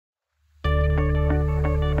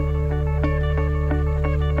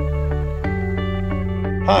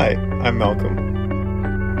Hi, I'm Malcolm.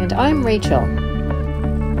 And I'm Rachel.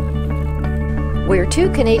 We're two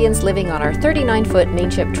Canadians living on our 39-foot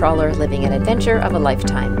mainship trawler, living an adventure of a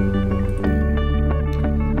lifetime.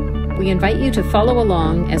 We invite you to follow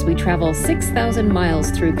along as we travel 6,000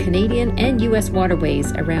 miles through Canadian and U.S.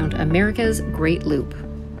 waterways around America's Great Loop.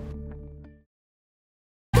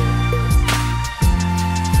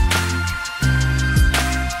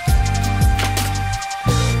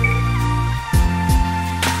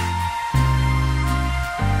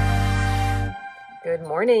 Good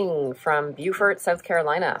morning from Beaufort, South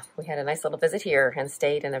Carolina. We had a nice little visit here and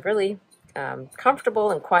stayed in a really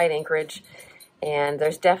comfortable and quiet anchorage. And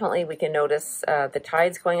there's definitely, we can notice the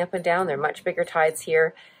tides going up and down. They're much bigger tides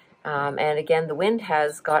here. And again, the wind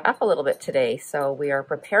has got up a little bit today. So we are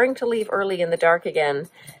preparing to leave early in the dark again.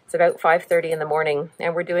 It's about 5:30 in the morning.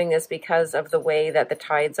 And we're doing this because of the way that the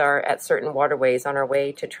tides are at certain waterways on our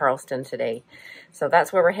way to Charleston today. So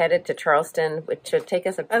that's where we're headed, to Charleston, which should take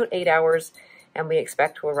us about 8 hours. And we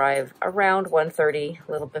expect to arrive around 1:30,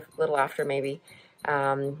 a little after maybe.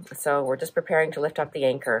 So we're just preparing to lift up the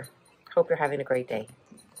anchor. Hope you're having a great day.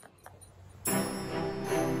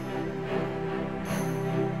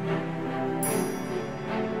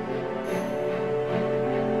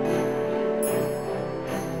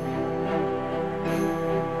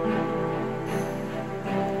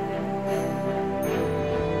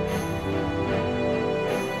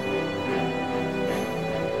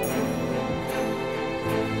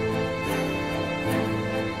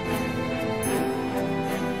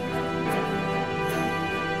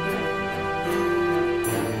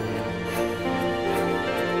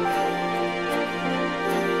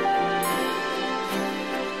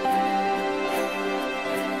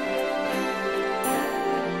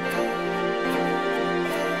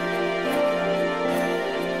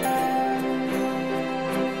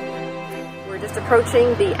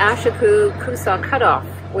 Approaching the Intra-coastal cutoff,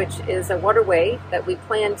 which is a waterway that we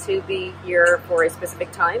plan to be here for a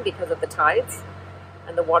specific time because of the tides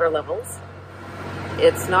and the water levels.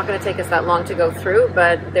 It's not going to take us that long to go through,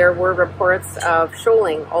 but there were reports of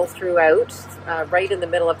shoaling all throughout, right in the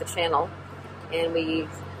middle of the channel. And we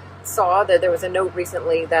saw that there was a note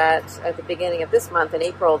recently that at the beginning of this month, in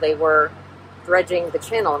April, they were dredging the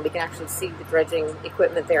channel, and we can actually see the dredging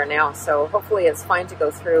equipment there now. So hopefully it's fine to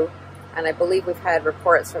go through. And I believe we've had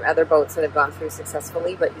reports from other boats that have gone through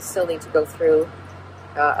successfully, but you still need to go through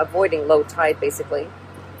avoiding low tide, basically.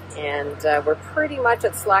 And we're pretty much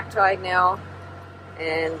at slack tide now,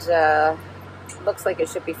 and looks like it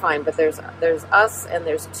should be fine. But there's us and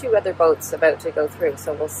there's two other boats about to go through,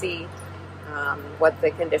 so we'll see what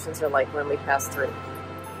the conditions are like when we pass through.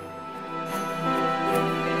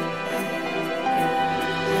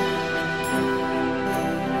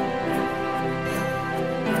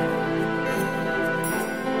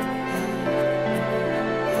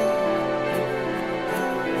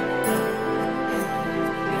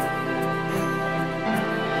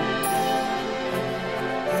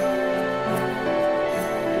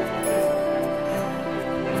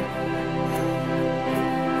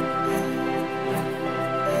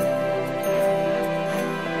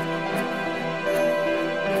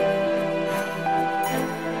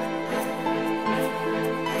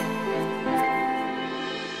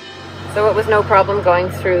 So it was no problem going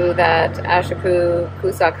through that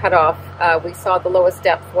Intra-coastal cutoff. We saw the lowest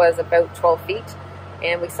depth was about 12 feet,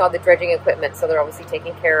 and we saw the dredging equipment, so they're obviously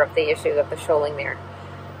taking care of the issue of the shoaling there.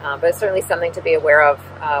 But it's certainly something to be aware of.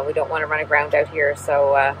 We don't want to run aground out here,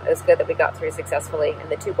 so it's good that we got through successfully,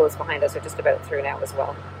 and the two boats behind us are just about through now as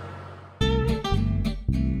well.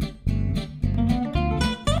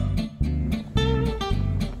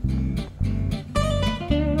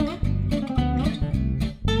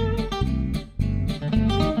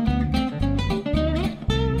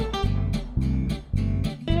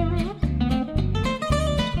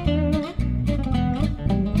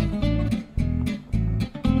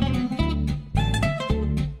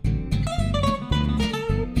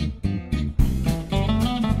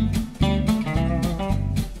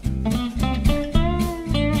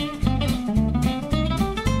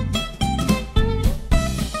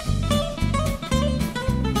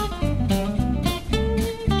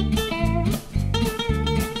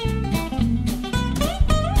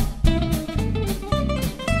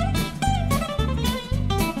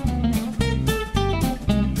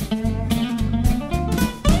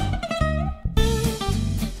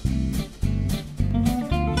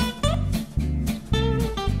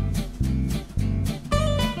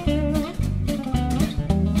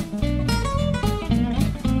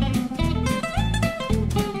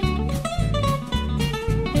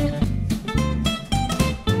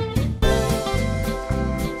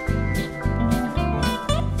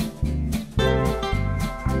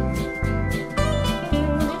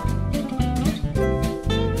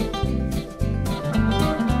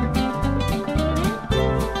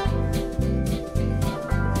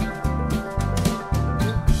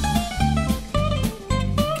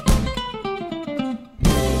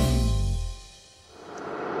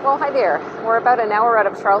 Hi there. We're about an hour out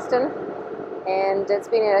of Charleston, and it's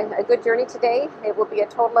been a good journey today. It will be a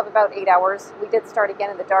total of about 8 hours. We did start again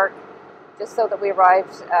in the dark, just so that we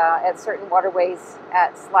arrived at certain waterways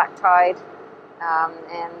at slack tide,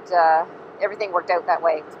 and everything worked out that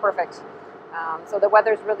way. It was perfect. So the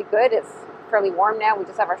weather's really good. It's fairly warm now. We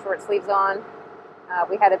just have our short sleeves on.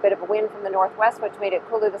 We had a bit of a wind from the northwest, which made it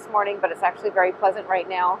cooler this morning, but it's actually very pleasant right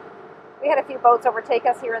now. We had a few boats overtake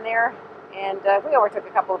us here and there, and we overtook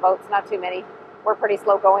a couple of boats, not too many. We're pretty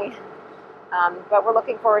slow going, but we're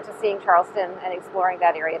looking forward to seeing Charleston and exploring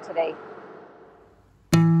that area today.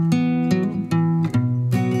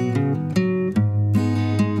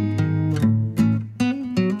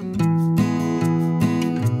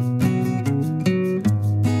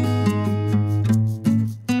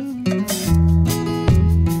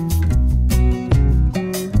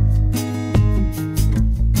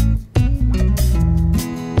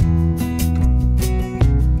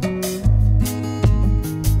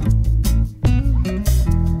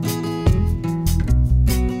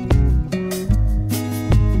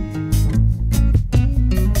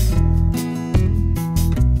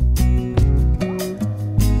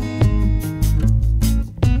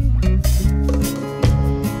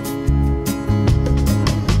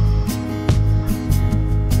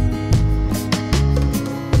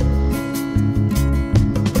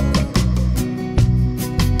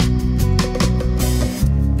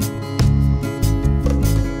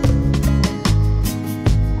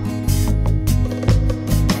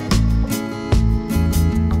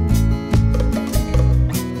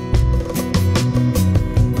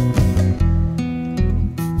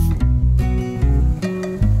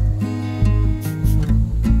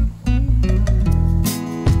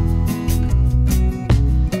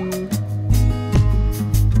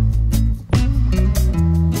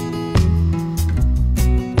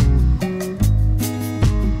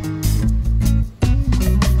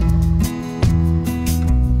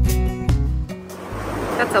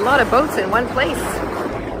 That's a lot of boats in one place.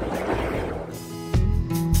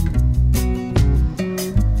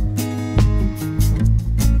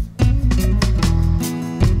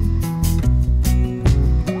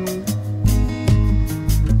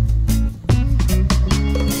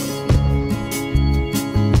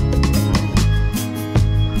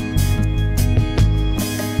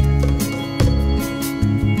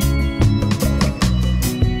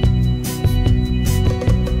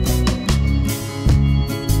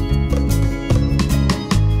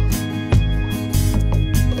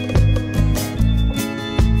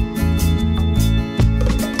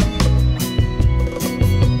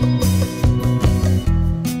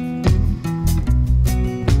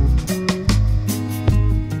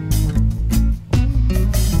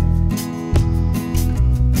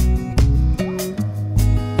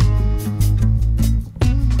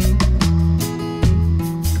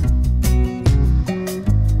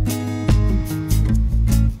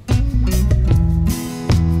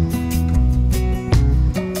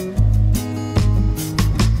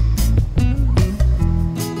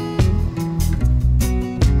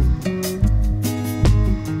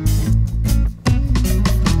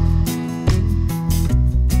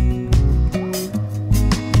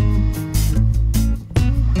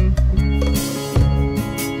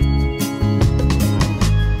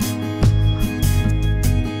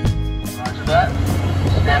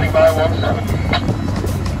 Standing by 17.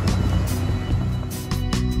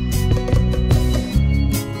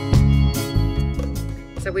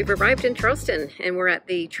 So we've arrived in Charleston, and we're at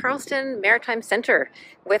the Charleston Maritime Center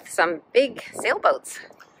with some big sailboats.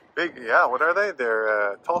 Big, yeah, what are they?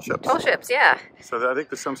 They're tall ships. Tall ships, yeah. So I think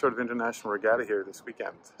there's some sort of international regatta here this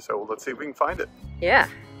weekend. So let's see if we can find it. Yeah.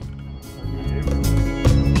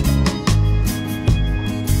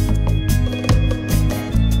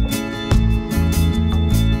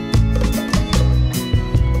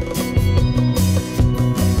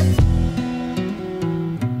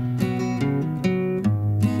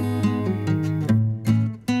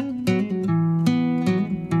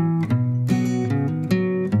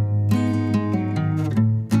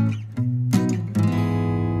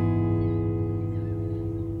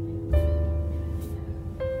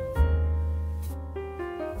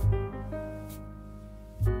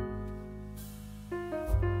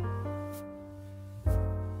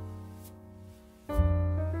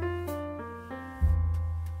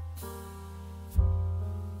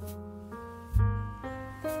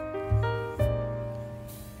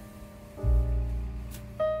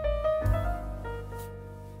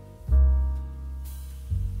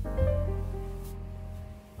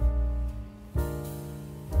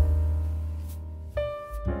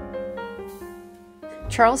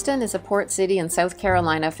 Charleston is a port city in South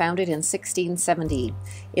Carolina founded in 1670.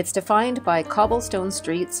 It's defined by cobblestone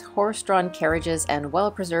streets, horse-drawn carriages, and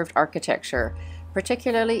well-preserved architecture,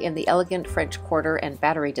 particularly in the elegant French Quarter and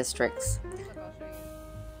Battery districts.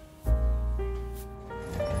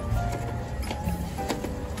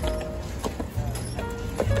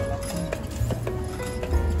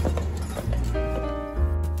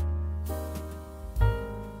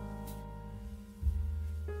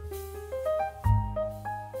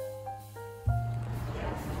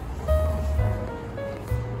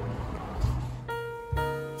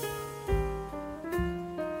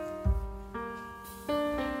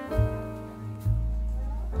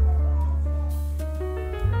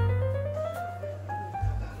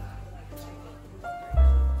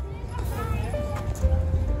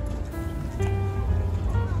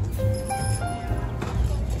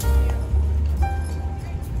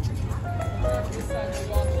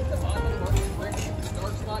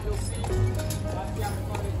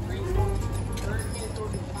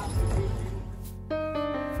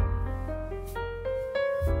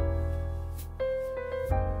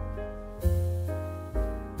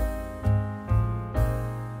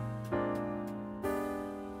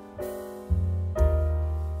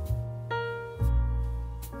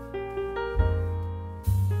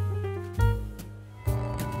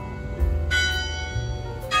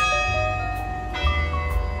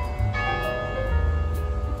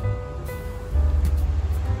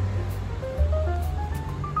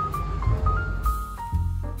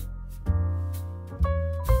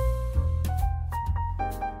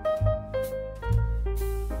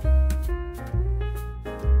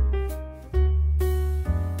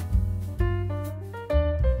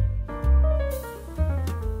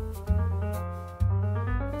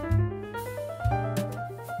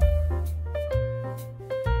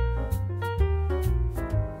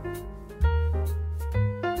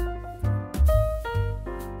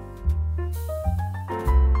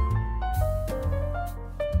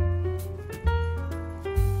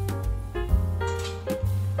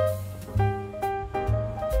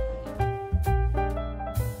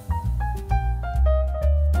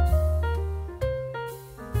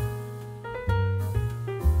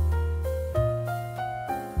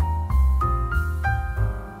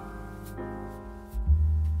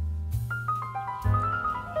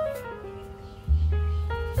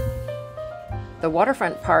 The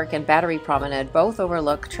Waterfront Park and Battery Promenade both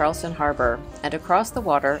overlook Charleston Harbor, and across the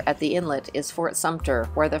water at the inlet is Fort Sumter,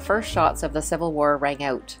 where the first shots of the Civil War rang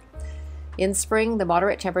out. In spring, the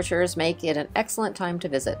moderate temperatures make it an excellent time to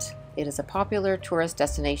visit. It is a popular tourist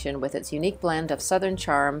destination with its unique blend of southern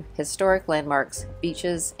charm, historic landmarks,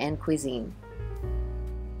 beaches, and cuisine.